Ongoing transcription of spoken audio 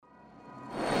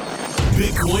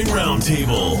Bitcoin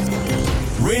Roundtable.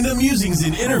 Random musings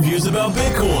and interviews about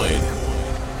Bitcoin.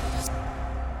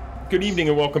 Good evening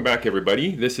and welcome back,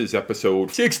 everybody. This is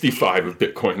episode 65 of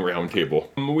Bitcoin Roundtable.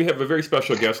 We have a very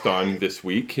special guest on this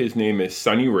week. His name is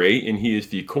Sunny Ray, and he is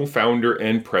the co-founder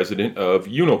and president of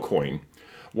Unocoin,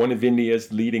 one of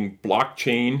India's leading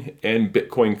blockchain and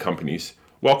Bitcoin companies.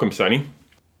 Welcome, Sunny.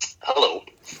 Hello.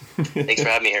 Thanks for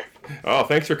having me here. Oh,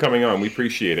 thanks for coming on. We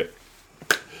appreciate it.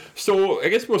 So I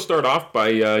guess we'll start off by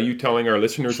you telling our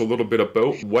listeners a little bit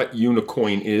about what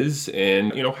Unocoin is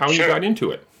and, how you got into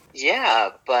it. Yeah,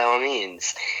 by all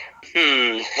means.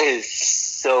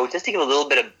 So just to give a little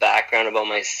bit of background about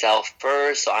myself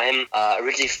first, so I'm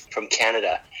originally from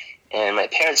Canada, and my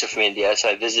parents are from India, so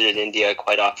I visited India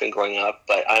quite often growing up,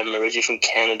 but I'm originally from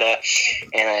Canada,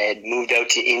 and I had moved out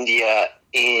to India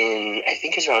in, I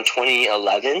think it was around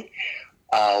 2011,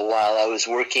 while I was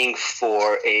working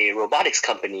for a robotics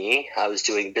company. I was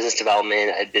doing business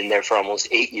development. I'd been there for almost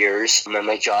 8 years, and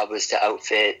my job was to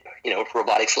outfit,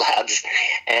 robotics labs.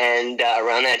 And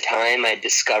around that time, I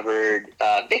discovered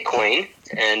Bitcoin.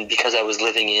 And because I was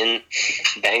living in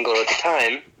Bangalore at the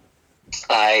time,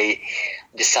 I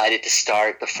decided to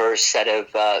start the first set of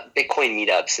Bitcoin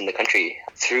meetups in the country.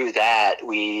 Through that,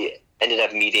 we ended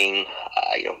up meeting,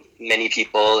 many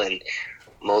people, and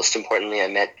most importantly, I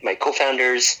met my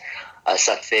co-founders,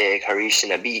 Satvik, Harish,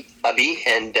 and Abhi.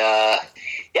 And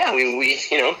we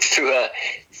through a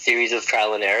series of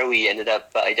trial and error, we ended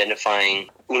up identifying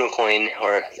Unocoin,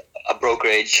 or a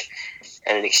brokerage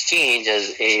and an exchange,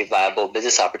 as a viable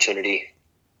business opportunity.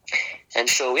 And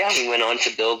so, we went on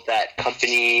to build that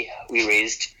company. We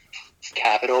raised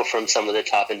capital from some of the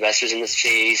top investors in the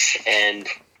space, and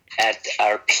at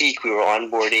our peak, we were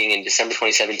onboarding in December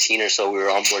 2017 or so. We were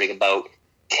onboarding about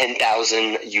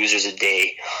 10,000 users a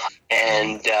day.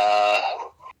 And we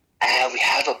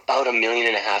have about 1.5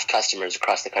 million customers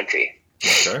across the country.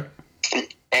 Okay.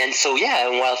 And so,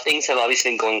 and while things have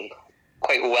obviously been going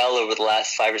quite well over the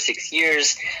last 5 or 6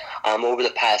 years, over the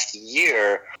past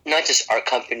year, not just our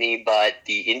company, but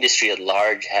the industry at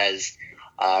large has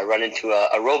run into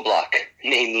a roadblock,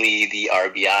 namely the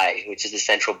RBI, which is the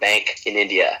central bank in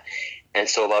India. And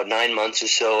so about 9 months or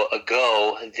so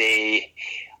ago, they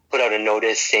put out a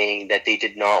notice saying that they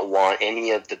did not want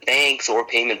any of the banks or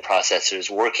payment processors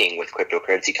working with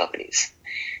cryptocurrency companies.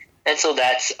 And so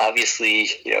that's obviously,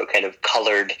 kind of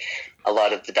colored a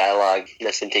lot of the dialogue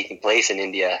that's been taking place in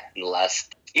India in the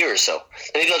last year or so.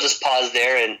 So maybe I'll just pause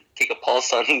there and take a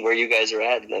pulse on where you guys are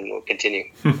at, and then we'll continue.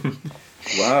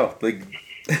 Wow.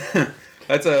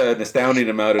 That's an astounding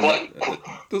amount of...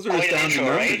 those are astounding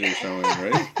numbers you're showing,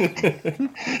 right?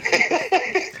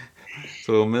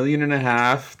 So 1.5 million,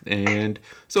 and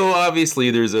so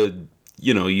obviously there's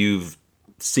you've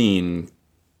seen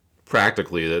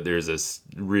practically that there's a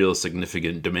real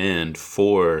significant demand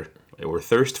for or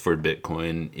thirst for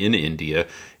Bitcoin in India.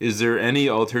 Is there any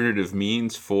alternative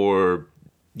means for,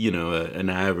 an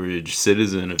average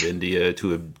citizen of India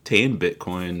to obtain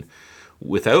Bitcoin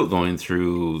without going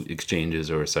through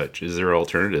exchanges or such? Is there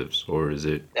alternatives, or is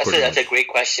it... That's a great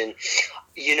question.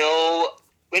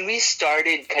 When we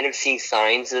started kind of seeing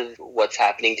signs of what's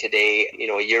happening today,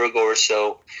 a year ago or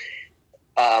so,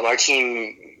 our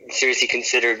team seriously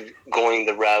considered going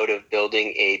the route of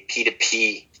building a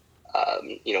P2P,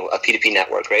 a P2P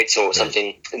network, right? So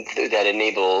something that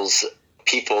enables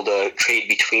people to trade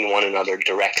between one another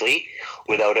directly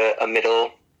without a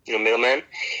middleman.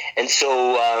 And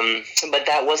so, but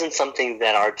that wasn't something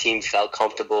that our team felt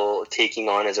comfortable taking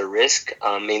on as a risk,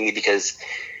 mainly because,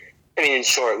 in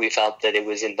short, we felt that it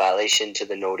was in violation to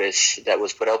the notice that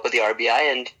was put out by the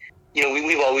RBI. And,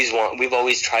 we've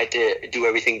always tried to do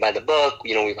everything by the book.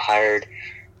 We've hired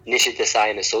Nishit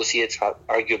Desai and Associates,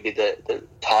 arguably the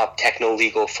top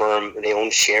techno-legal firm. They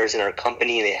own shares in our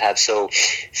company. They have so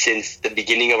since the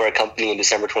beginning of our company in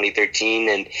December 2013.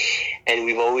 And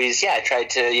we've always, tried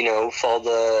to, follow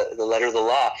the letter of the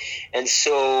law. And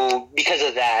so because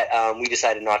of that, we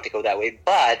decided not to go that way.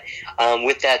 But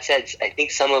with that said, I think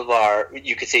some of our,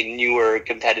 you could say, newer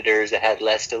competitors that had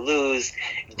less to lose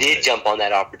did jump on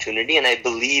that opportunity. And I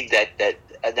believe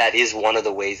that is one of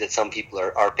the ways that some people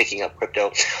are picking up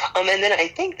crypto. And then I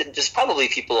think that there's probably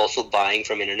people also buying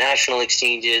from international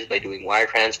exchanges by doing wire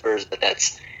transfers, but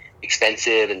that's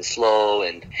expensive and slow,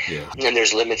 and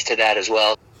there's limits to that as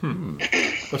well. Well,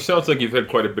 it sounds like you've had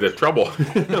quite a bit of trouble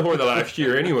over the last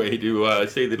year anyway, to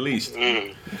say the least.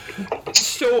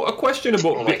 So a question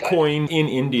about Bitcoin in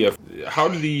India. How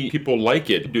do the people like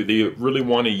it? Do they really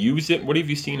want to use it? What have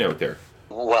you seen out there?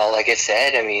 Well, like I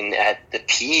said, at the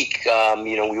peak,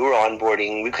 we were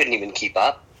onboarding. We couldn't even keep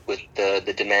up with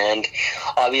the demand.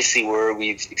 Obviously,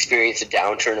 we've experienced a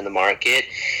downturn in the market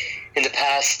in the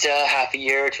past half a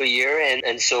year to a year,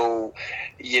 and so,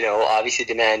 obviously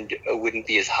demand wouldn't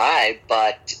be as high,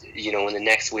 but when the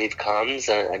next wave comes,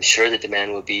 I'm sure the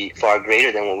demand will be far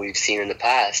greater than what we've seen in the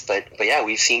past. But yeah,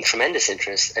 we've seen tremendous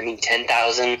interest. I mean,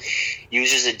 10,000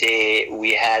 users a day.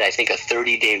 We had, I think, a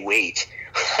 30-day wait.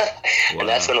 And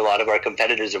that's when a lot of our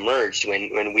competitors emerged,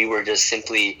 when we were just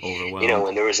simply,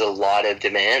 when there was a lot of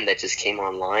demand that just came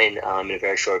online in a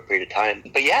very short period of time.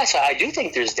 But yeah, so I do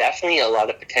think there's definitely a lot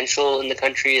of potential in the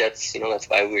country. That's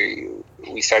why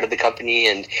we started the company.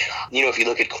 And if you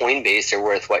look at Coinbase, they're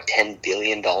worth $10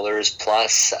 billion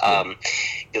plus.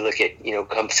 You look at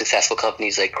successful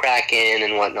companies like Kraken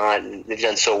and whatnot, and they've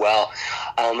done so well.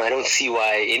 I don't see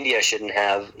why India shouldn't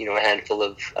have a handful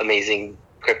of amazing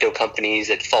crypto companies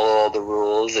that follow all the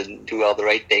rules and do all the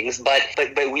right things, but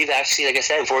we've actually, like I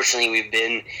said, unfortunately, we've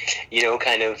been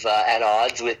kind of at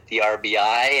odds with the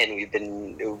RBI, and we've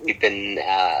been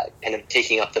kind of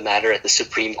taking up the matter at the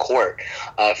Supreme Court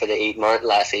for the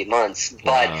last 8 months.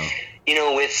 But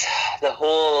with the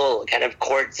whole kind of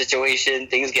court situation,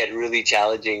 things get really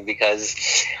challenging because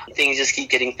things just keep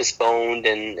getting postponed,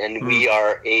 and we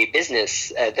are a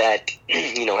business that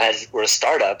we're a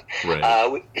startup.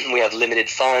 Right. We have limited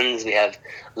funds, we have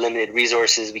limited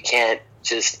resources. We can't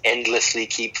just endlessly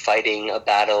keep fighting a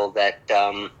battle that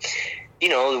where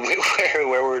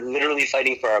we're literally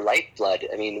fighting for our lifeblood.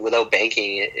 I mean, without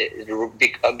banking,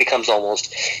 it becomes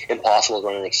almost impossible to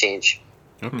run an exchange.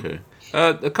 Okay.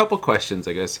 A couple questions,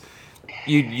 I guess.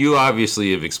 You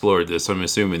obviously have explored this, so I'm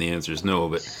assuming the answer is no,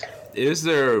 but is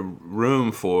there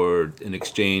room for an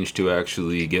exchange to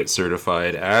actually get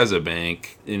certified as a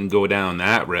bank and go down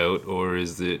that route, or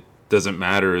doesn't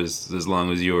matter as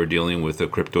long as you're dealing with a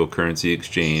cryptocurrency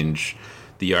exchange?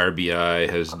 The RBI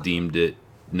has deemed it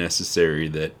necessary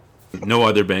that no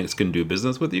other banks can do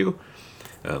business with you?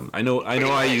 I know.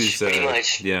 I use pretty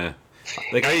much. Yeah.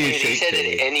 Like I use they said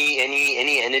that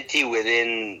any entity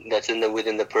within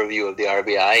the purview of the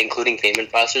RBI, including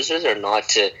payment processors, are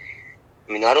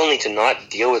not only to not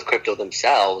deal with crypto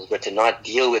themselves, but to not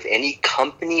deal with any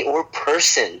company or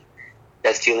person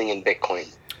that's dealing in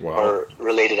Bitcoin or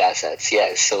related assets.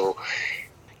 Yes. So,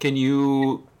 can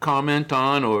you comment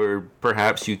on, or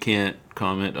perhaps you can't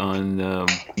comment on,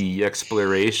 the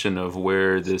exploration of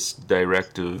where this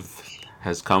directive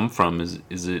has come from?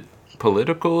 Is it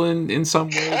political in some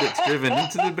way that's driven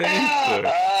into the bank?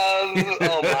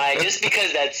 Oh my! Just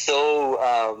because that's so,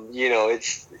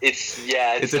 it's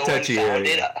a so touchy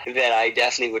unfounded area that I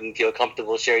definitely wouldn't feel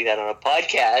comfortable sharing that on a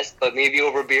podcast. But maybe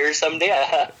over beer someday,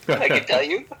 I can tell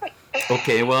you.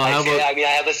 Okay, well, how about? I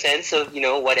have a sense of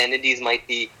what entities might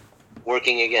be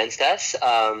working against us,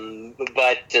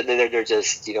 but they're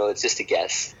just it's just a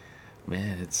guess.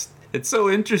 Man, it's so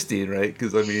interesting, right?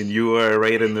 Because I mean, you are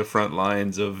right in the front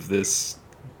lines of this.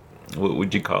 What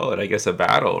would you call it? I guess a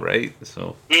battle, right?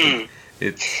 So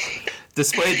it's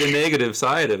despite the negative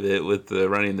side of it with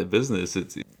running the business,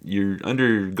 you're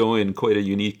undergoing quite a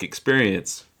unique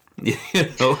experience.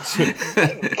 Bollywood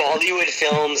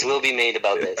films will be made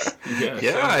about this.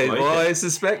 I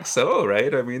suspect so,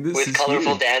 right? I mean, this with is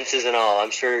colorful huge. dances and all. I'm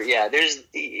sure. Yeah,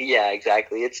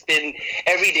 exactly. It's been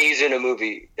every day's been a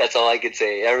movie. That's all I could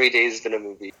say. Every day's been a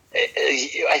movie.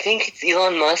 I think it's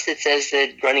Elon Musk that says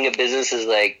that running a business is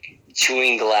like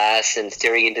chewing glass and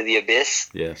staring into the abyss.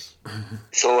 Yes.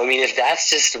 So, I mean, if that's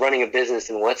just running a business,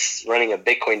 then what's running a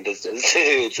Bitcoin business?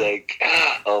 It's like,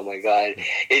 oh my God,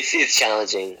 it's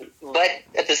challenging. But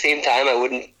at the same time, I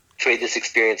wouldn't trade this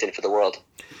experience in for the world.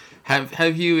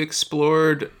 Have you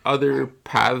explored other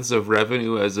paths of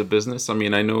revenue as a business? I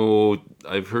mean, I know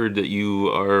I've heard that you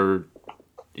are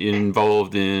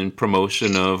involved in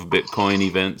promotion of Bitcoin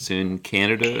events in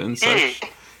Canada and such.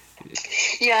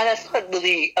 Yeah, that's not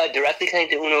really directly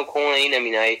connected to Uno Coin.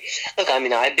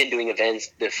 I've been doing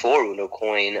events before Uno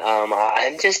Coin.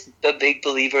 I'm just a big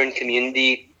believer in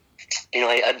community.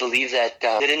 I believe that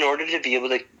in order to be able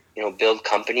to build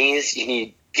companies, you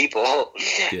need people.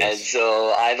 Yes. And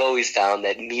so I've always found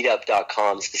that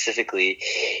meetup.com specifically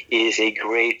is a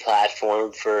great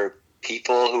platform for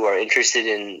people who are interested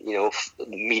in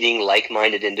meeting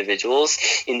like-minded individuals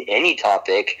in any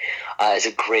topic. Is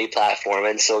a great platform.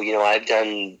 And so I've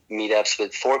done meetups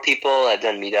with 4 people. I've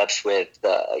done meetups with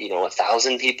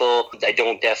 1,000 people. I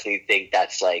don't definitely think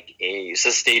that's like a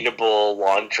sustainable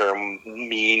long-term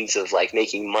means of like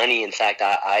making money. In fact,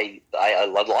 I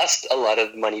lost a lot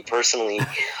of money personally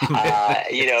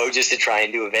just to try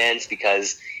and do events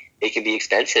because they can be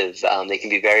expensive. They can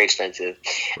be very expensive.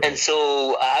 Right. And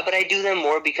so, but I do them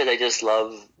more because I just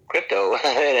love crypto.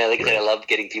 And like I said, I love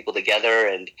getting people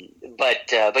together.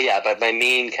 But my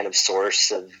main kind of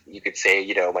source of, you could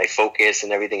say, my focus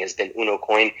and everything has been Uno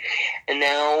Coin. And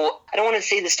now I don't want to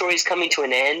say the story's coming to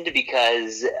an end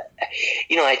because,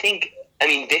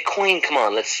 Bitcoin, come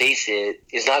on, let's face it,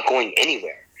 is not going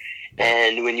anywhere.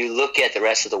 And when you look at the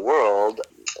rest of the world,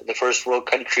 the first world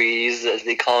countries, as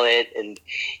they call it, and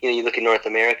you look at North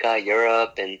America,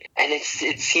 Europe, and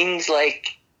it seems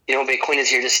like Bitcoin is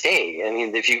here to stay. I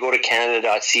mean, if you go to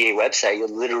Canada.ca website,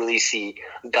 you'll literally see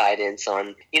guidance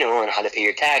on on how to pay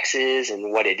your taxes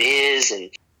and what it is, and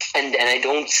I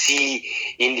don't see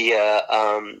India,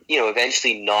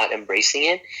 eventually not embracing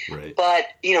it. Right. But,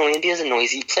 India is a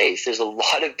noisy place. There's a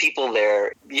lot of people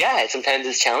there. Yeah, sometimes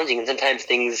it's challenging. And sometimes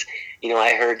things,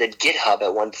 I heard that GitHub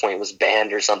at one point was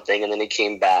banned or something, and then it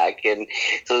came back. And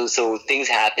so things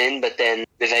happen, but then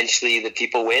eventually the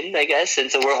people win, I guess.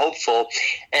 And so we're hopeful.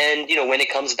 And, when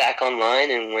it comes back online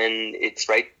and when it's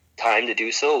right time to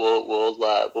do so,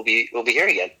 we'll be here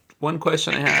again. One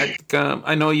question I had,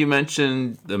 I know you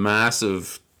mentioned the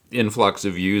massive influx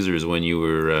of users when you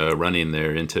were running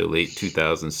there into late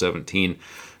 2017.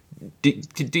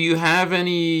 Do you have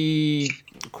any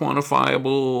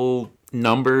quantifiable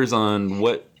numbers on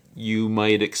what you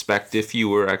might expect if you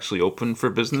were actually open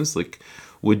for business? Like,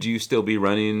 would you still be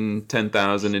running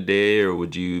 10,000 a day, or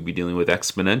would you be dealing with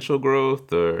exponential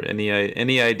growth, or any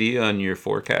idea on your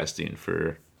forecasting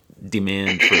for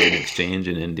demand for an exchange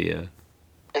in India?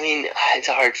 I mean, it's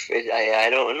hard. I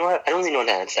don't know. I don't really know how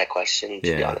to answer that question,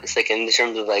 to be honest. Like, in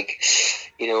terms of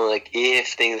if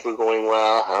things were going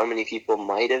well, how many people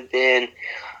might have been.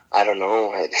 I don't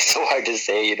know. It's so hard to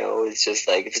say. It's just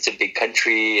it's such a big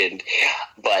country,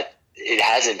 but it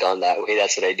hasn't gone that way.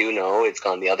 That's what I do know. It's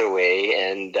gone the other way,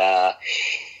 and again,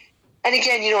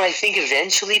 I think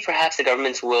eventually, perhaps the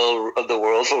governments of the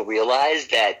world will realize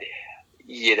that.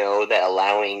 That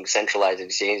allowing centralized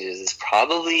exchanges is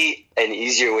probably an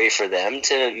easier way for them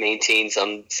to maintain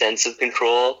some sense of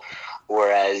control,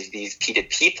 whereas these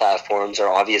P2P platforms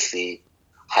are obviously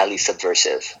highly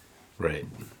subversive. Right.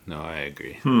 No, I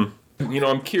agree.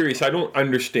 I'm curious. I don't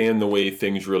understand the way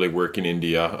things really work in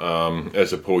India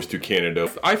as opposed to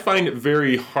Canada. I find it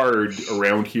very hard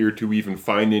around here to even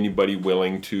find anybody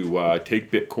willing to take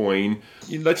Bitcoin.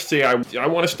 Let's say I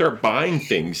want to start buying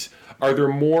things. Are there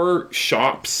more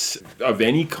shops of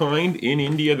any kind in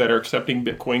India that are accepting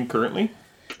Bitcoin currently?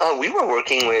 We were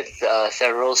working with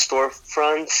several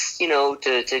storefronts,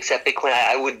 to accept Bitcoin.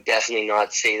 I would definitely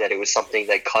not say that it was something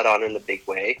that caught on in a big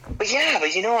way. But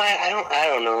I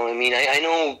don't know. I mean, I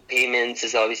know payments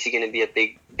is obviously going to be a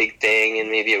big thing, and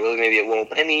maybe it will, maybe it won't.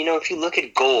 But I mean, if you look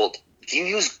at gold, do you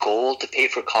use gold to pay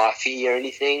for coffee or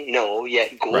anything? No,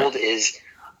 yet gold is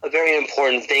a very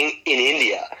important thing in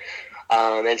India.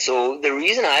 And so the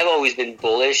reason I've always been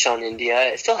bullish on India,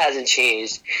 it still hasn't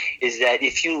changed, is that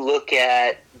if you look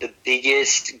at the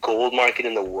biggest gold market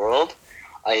in the world,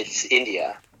 it's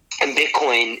India. And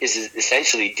Bitcoin is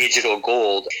essentially digital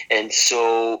gold. And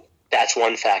so that's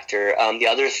one factor. The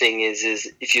other thing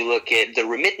is if you look at the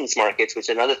remittance markets, which is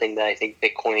another thing that I think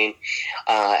Bitcoin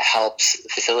helps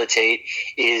facilitate,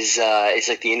 is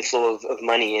like the inflow of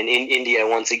money. And in India,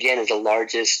 once again, is the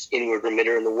largest inward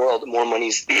remitter in the world. More money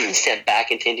is sent back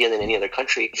into India than any other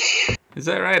country. Is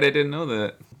that right? I didn't know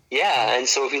that. Yeah, and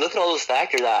so if you look at all those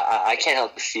factors, I can't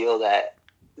help but feel that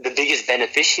the biggest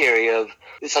beneficiary of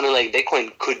something like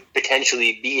Bitcoin could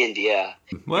potentially be India.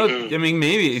 Well, I mean,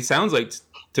 maybe it sounds like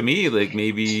to me like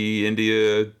maybe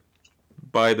India,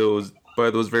 by those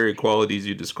very qualities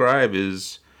you describe,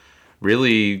 is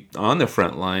really on the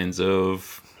front lines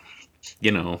of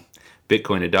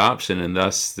Bitcoin adoption, and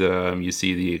thus you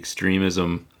see the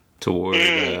extremism toward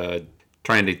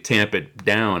trying to tamp it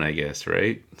down, I guess,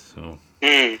 right? So.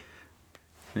 Yeah,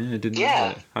 I didn't know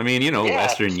that. I mean,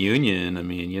 Western Union, I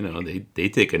mean, they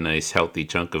take a nice healthy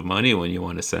chunk of money when you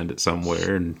want to send it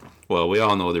somewhere. And, well, we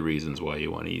all know the reasons why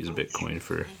you want to use Bitcoin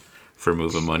for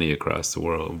moving money across the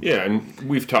world. Yeah, and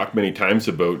we've talked many times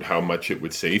about how much it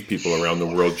would save people around the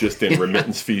world just in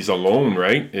remittance fees alone,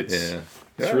 right? It's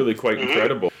really quite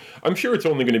incredible. I'm sure it's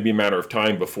only going to be a matter of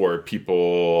time before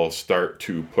people start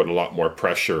to put a lot more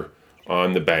pressure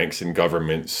on the banks and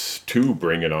governments to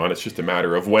bring it on. It's just a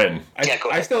matter of when.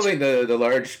 I still think a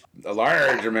large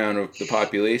amount of the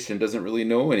population doesn't really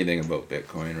know anything about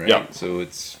Bitcoin, right? Yeah. So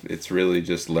it's really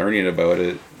just learning about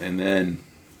it and then,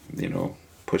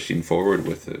 pushing forward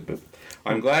with it. But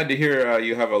I'm glad to hear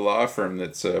you have a law firm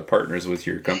that's partners with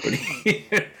your company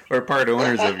or part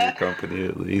owners of your company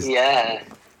at least. Yeah.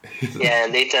 Yeah,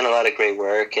 and they've done a lot of great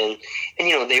work, and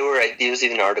you know, there was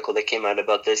even an article that came out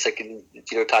about this. I can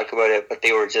talk about it, but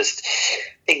they were just,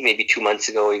 I think maybe 2 months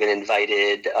ago, even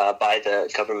invited by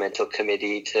the governmental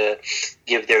committee to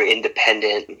give their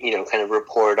independent, kind of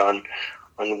report on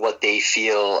what they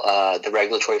feel the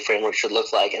regulatory framework should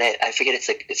look like. And I forget,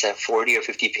 it's a 40 or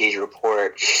 50 page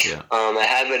report. Yeah. I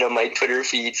have it on my Twitter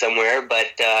feed somewhere, but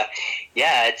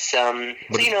yeah, it's there are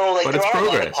a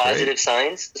lot of positive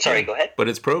signs. Sorry, go ahead. But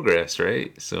it's progress,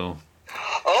 right? So.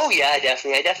 Oh yeah,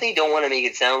 definitely. I definitely don't want to make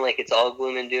it sound like it's all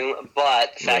gloom and doom,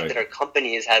 but the fact that our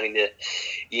company is having to,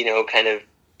 kind of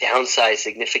downsize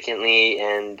significantly,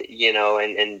 and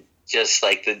and just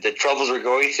like the troubles we're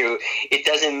going through, it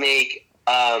doesn't make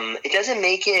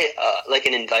it like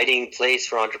an inviting place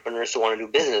for entrepreneurs to want to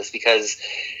do business, because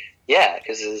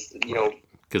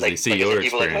they see your experience.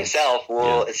 People like myself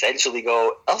will essentially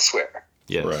go elsewhere.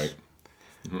 Yes. Right.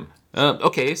 Mm-hmm.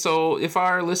 Okay, so if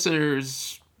our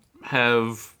listeners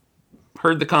have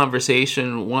heard the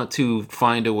conversation, want to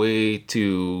find a way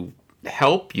to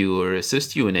help you or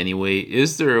assist you in any way,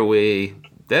 is there a way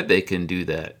that they can do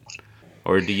that?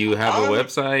 Or do you have a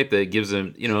website that gives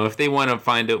them, if they want to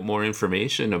find out more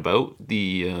information about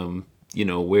the,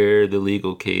 where the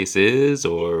legal case is,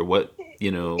 or what,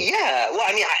 Yeah, well,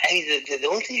 I mean, the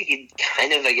only thing I could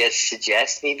kind of, I guess,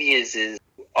 suggest maybe is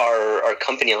our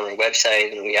company on our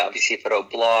website, and we obviously put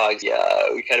out blogs.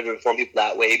 We kind of inform people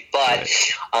that way. But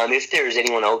if there's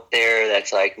anyone out there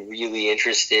that's like really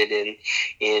interested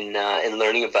in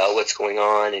learning about what's going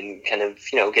on and kind of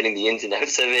getting the ins and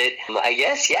outs of it, I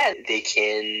guess they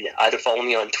can either follow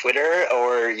me on Twitter,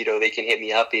 or they can hit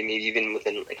me up, and maybe even with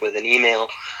an email.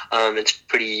 It's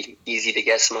pretty easy to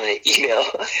guess my email,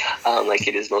 like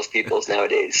it is most people's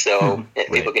nowadays. So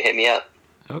people can hit me up.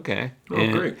 Okay.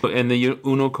 Great. And the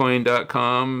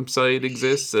unocoin.com site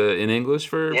exists in English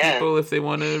for people if they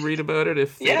want to read about it?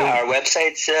 Our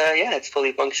website's it's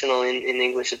fully functional in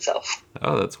English itself.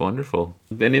 Oh, that's wonderful.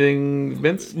 Anything,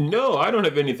 Vince? No, I don't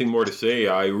have anything more to say.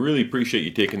 I really appreciate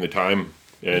you taking the time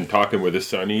and talking with us,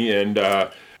 Sonny, and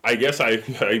I guess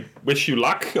I wish you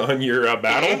luck on your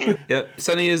battle. Yeah.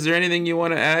 Sonny, is there anything you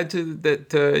want to add to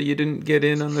that you didn't get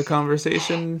in on the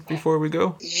conversation before we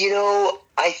go?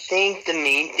 I think the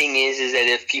main thing is that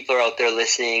if people are out there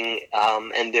listening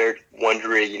and they're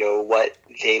wondering, what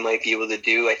they might be able to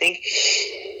do, I think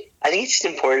it's just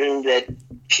important that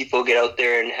people get out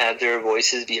there and have their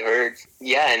voices be heard.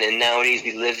 Yeah, and nowadays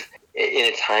we live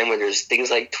in a time when there's things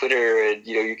like Twitter, and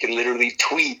you can literally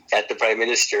tweet at the Prime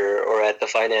Minister or at the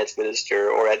Finance Minister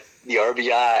or at the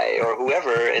RBI or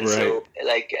whoever, and so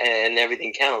and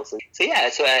everything counts. And so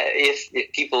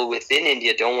if people within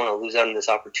India don't want to lose out on this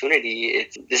opportunity,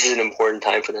 this is an important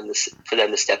time for them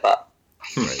to step up.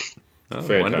 Right.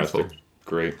 Fantastic. Wonderful.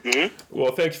 Great. Mm-hmm.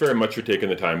 Well, thanks very much for taking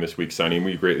the time this week, Sonny.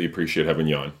 We greatly appreciate having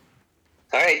you on.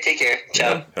 All right, take care.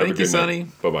 Ciao. Yeah, thank you, Sonny.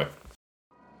 Bye-bye.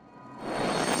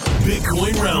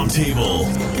 Bitcoin Roundtable.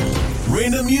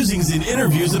 Random musings and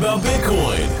interviews about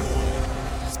Bitcoin.